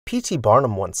P.T.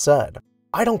 Barnum once said,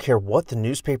 "I don't care what the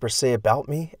newspapers say about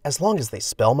me as long as they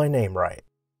spell my name right."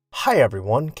 Hi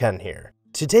everyone, Ken here.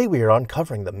 Today we are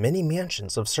uncovering the many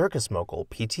mansions of circus mogul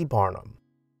P.T. Barnum.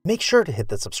 Make sure to hit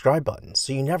the subscribe button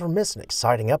so you never miss an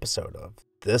exciting episode of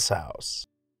This House.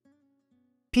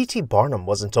 P.T. Barnum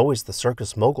wasn't always the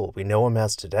circus mogul we know him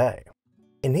as today.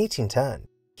 In 1810,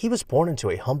 he was born into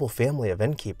a humble family of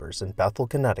innkeepers in Bethel,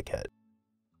 Connecticut.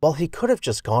 While he could have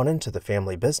just gone into the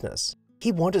family business,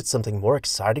 he wanted something more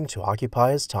exciting to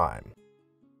occupy his time.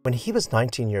 When he was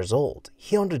 19 years old,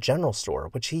 he owned a general store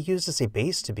which he used as a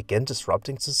base to begin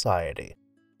disrupting society.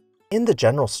 In the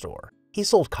general store, he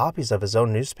sold copies of his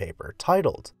own newspaper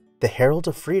titled The Herald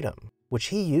of Freedom, which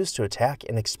he used to attack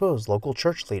and expose local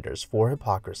church leaders for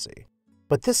hypocrisy.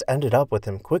 But this ended up with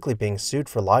him quickly being sued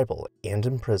for libel and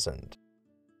imprisoned.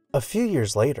 A few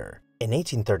years later, in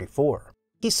 1834,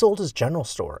 he sold his general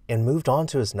store and moved on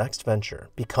to his next venture,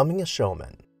 becoming a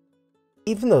showman.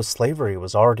 Even though slavery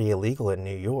was already illegal in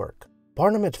New York,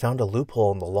 Barnum had found a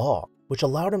loophole in the law which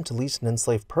allowed him to lease an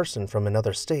enslaved person from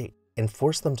another state and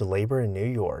force them to labor in New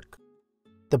York.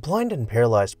 The blind and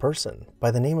paralyzed person, by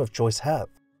the name of Joyce Heth,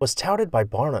 was touted by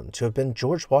Barnum to have been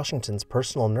George Washington's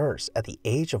personal nurse at the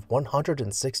age of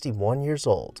 161 years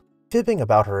old, fibbing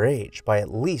about her age by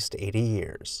at least 80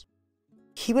 years.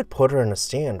 He would put her in a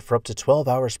stand for up to 12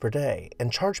 hours per day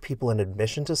and charge people an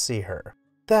admission to see her.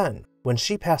 Then, when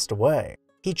she passed away,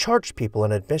 he charged people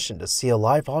an admission to see a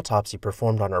live autopsy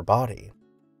performed on her body.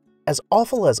 As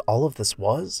awful as all of this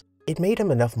was, it made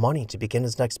him enough money to begin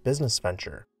his next business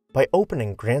venture by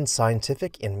opening Grand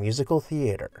Scientific and Musical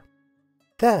Theater.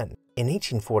 Then, in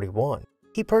 1841,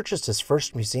 he purchased his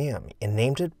first museum and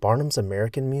named it Barnum's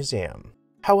American Museum.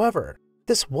 However,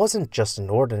 this wasn't just an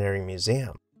ordinary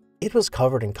museum. It was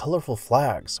covered in colorful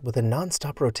flags with a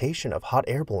non-stop rotation of hot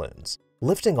air balloons,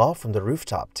 lifting off from the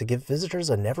rooftop to give visitors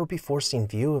a never-before-seen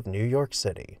view of New York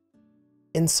City.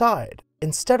 Inside,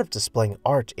 instead of displaying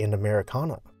art and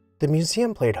Americana, the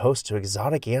museum played host to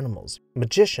exotic animals,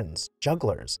 magicians,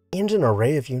 jugglers, and an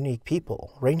array of unique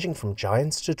people ranging from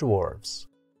giants to dwarves.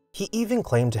 He even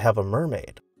claimed to have a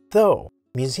mermaid, though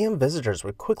museum visitors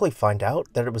would quickly find out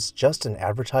that it was just an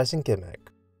advertising gimmick.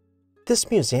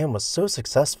 This museum was so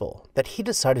successful that he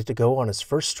decided to go on his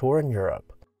first tour in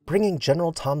Europe, bringing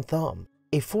General Tom Thumb,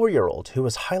 a 4-year-old who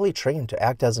was highly trained to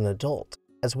act as an adult,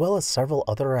 as well as several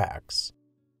other acts.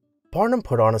 Barnum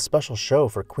put on a special show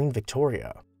for Queen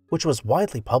Victoria, which was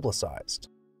widely publicized.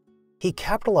 He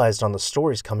capitalized on the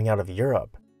stories coming out of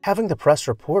Europe, having the press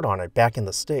report on it back in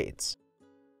the States.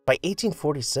 By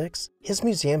 1846, his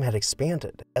museum had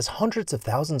expanded as hundreds of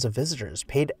thousands of visitors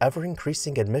paid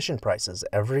ever-increasing admission prices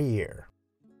every year.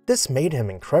 This made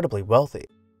him incredibly wealthy,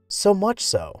 so much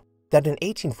so that in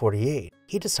 1848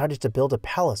 he decided to build a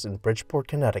palace in Bridgeport,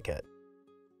 Connecticut.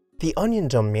 The Onion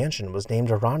Dome Mansion was named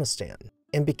Iranistan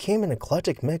and became an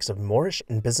eclectic mix of Moorish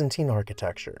and Byzantine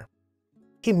architecture.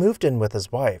 He moved in with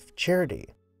his wife,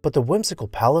 Charity, but the whimsical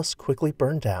palace quickly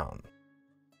burned down.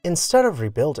 Instead of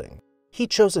rebuilding, he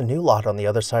chose a new lot on the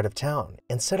other side of town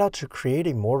and set out to create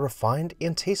a more refined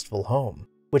and tasteful home,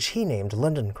 which he named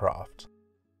Lindencroft.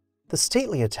 The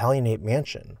stately Italianate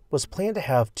mansion was planned to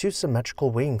have 2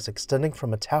 symmetrical wings extending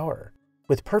from a tower,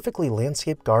 with perfectly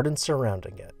landscaped gardens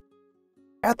surrounding it.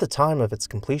 At the time of its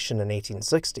completion in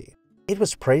 1860, it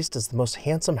was praised as the most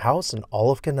handsome house in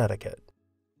all of Connecticut.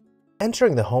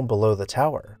 Entering the home below the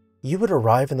tower, you would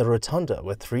arrive in the rotunda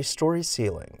with 3-story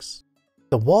ceilings.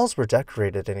 The walls were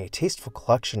decorated in a tasteful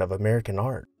collection of American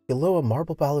art below a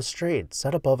marble balustrade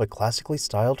set above a classically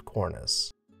styled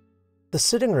cornice. The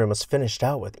sitting room was finished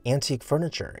out with antique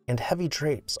furniture and heavy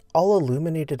drapes, all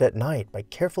illuminated at night by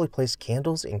carefully placed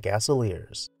candles and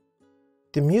gasoliers.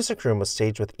 The music room was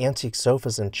staged with antique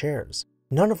sofas and chairs,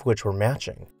 none of which were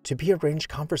matching, to be arranged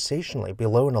conversationally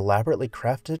below an elaborately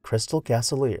crafted crystal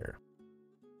gasolier.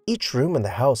 Each room in the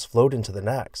house flowed into the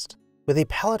next, with a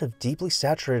palette of deeply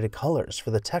saturated colors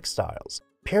for the textiles,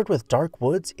 paired with dark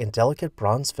woods and delicate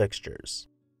bronze fixtures.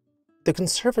 The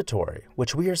conservatory,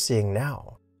 which we are seeing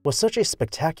now, was such a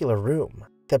spectacular room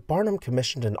that Barnum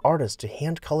commissioned an artist to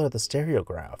hand-color the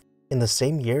stereograph in the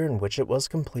same year in which it was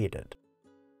completed.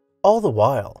 All the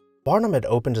while, Barnum had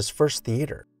opened his first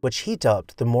theater, which he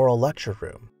dubbed the Moral Lecture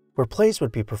Room, where plays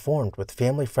would be performed with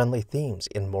family-friendly themes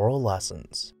and moral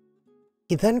lessons.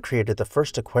 He then created the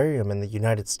first aquarium in the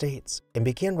United States and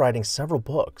began writing several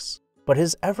books, but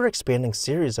his ever-expanding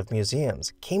series of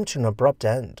museums came to an abrupt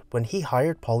end when he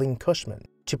hired Pauline Cushman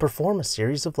to perform a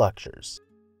series of lectures.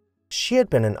 She had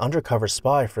been an undercover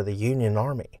spy for the Union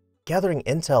Army, gathering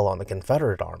intel on the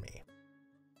Confederate Army.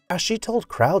 As she told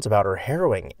crowds about her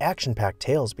harrowing, action-packed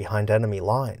tales behind enemy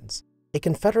lines, a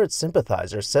Confederate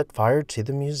sympathizer set fire to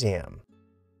the museum.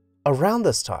 Around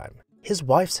this time, his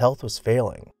wife's health was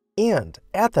failing, and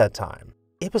at that time,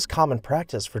 it was common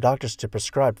practice for doctors to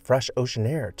prescribe fresh ocean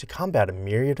air to combat a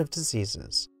myriad of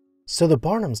diseases. So the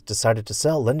Barnums decided to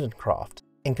sell Lindencroft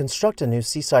and construct a new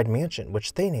seaside mansion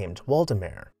which they named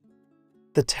Waldemar.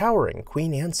 The towering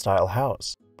Queen Anne-style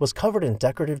house was covered in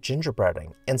decorative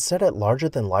gingerbreading and set at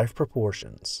larger-than-life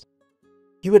proportions.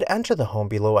 You would enter the home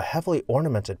below a heavily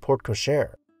ornamented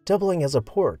porte-cochere, doubling as a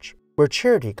porch where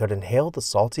Charity could inhale the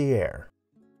salty air.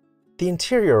 The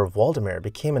interior of Waldemar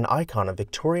became an icon of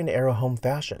Victorian-era home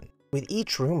fashion, with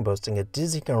each room boasting a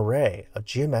dizzying array of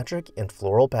geometric and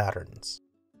floral patterns.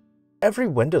 Every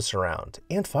window surround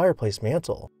and fireplace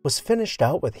mantel was finished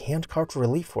out with hand-carved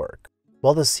relief work,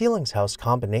 while the ceilings housed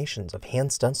combinations of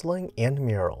hand stenciling and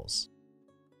murals.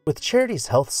 With Charity's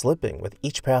health slipping with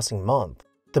each passing month,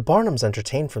 the Barnums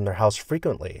entertained from their house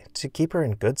frequently to keep her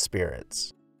in good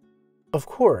spirits. Of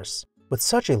course, with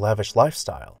such a lavish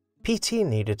lifestyle, PT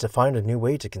needed to find a new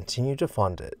way to continue to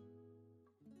fund it.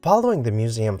 Following the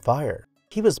museum fire,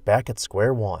 he was back at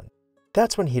square one.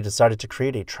 That's when he decided to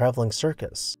create a traveling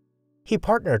circus. He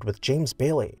partnered with James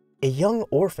Bailey, a young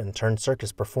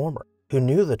orphan-turned-circus performer who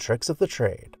knew the tricks of the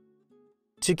trade.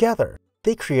 Together,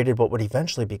 they created what would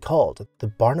eventually be called the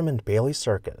Barnum and Bailey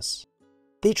Circus.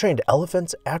 They trained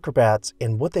elephants, acrobats,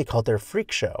 and what they called their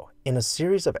freak show in a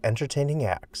series of entertaining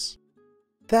acts.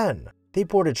 Then, they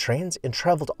boarded trains and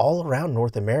traveled all around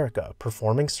North America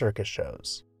performing circus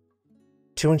shows.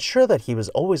 To ensure that he was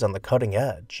always on the cutting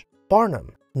edge,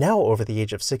 Barnum, now over the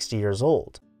age of 60 years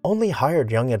old, only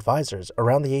hired young advisors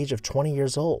around the age of 20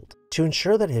 years old to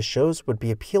ensure that his shows would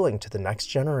be appealing to the next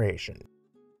generation.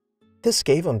 This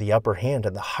gave him the upper hand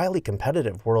in the highly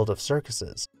competitive world of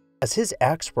circuses, as his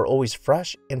acts were always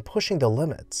fresh and pushing the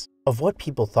limits of what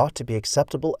people thought to be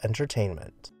acceptable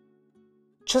entertainment.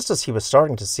 Just as he was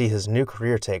starting to see his new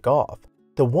career take off,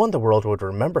 the one the world would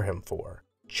remember him for,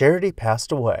 Charity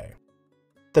passed away.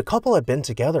 The couple had been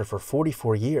together for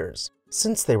 44 years,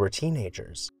 since they were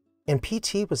teenagers, and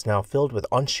PT was now filled with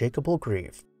unshakable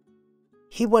grief.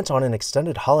 He went on an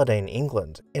extended holiday in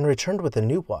England and returned with a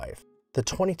new wife, the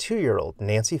 22-year-old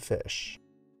Nancy Fish.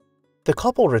 The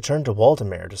couple returned to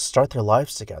Waldemar to start their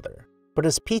lives together, but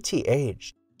as PT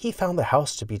aged, he found the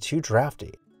house to be too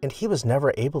drafty, and he was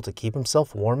never able to keep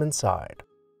himself warm inside.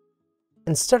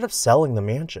 Instead of selling the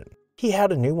mansion, he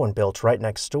had a new one built right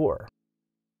next door.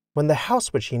 When the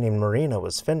house which he named Marina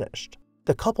was finished,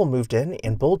 the couple moved in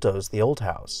and bulldozed the old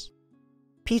house.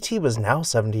 PT was now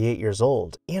 78 years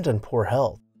old and in poor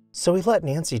health, so he let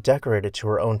Nancy decorate it to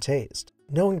her own taste,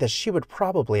 knowing that she would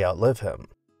probably outlive him.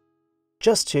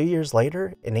 Just 2 years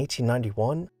later, in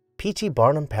 1891, PT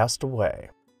Barnum passed away.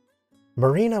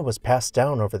 Marina was passed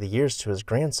down over the years to his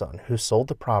grandson, who sold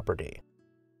the property.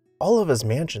 All of his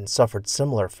mansions suffered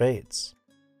similar fates.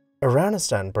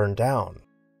 Iranistan burned down.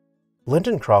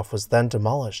 Lindencroft was then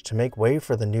demolished to make way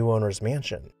for the new owner's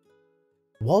mansion.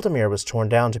 Waldemar was torn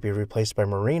down to be replaced by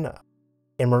Marina,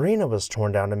 and Marina was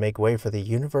torn down to make way for the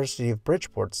University of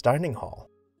Bridgeport's dining hall.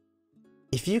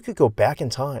 If you could go back in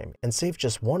time and save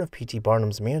just one of PT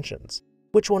Barnum's mansions,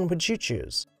 which one would you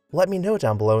choose? Let me know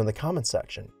down below in the comments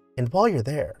section. And while you're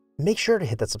there, make sure to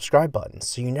hit that subscribe button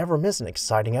so you never miss an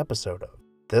exciting episode of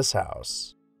This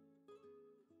House.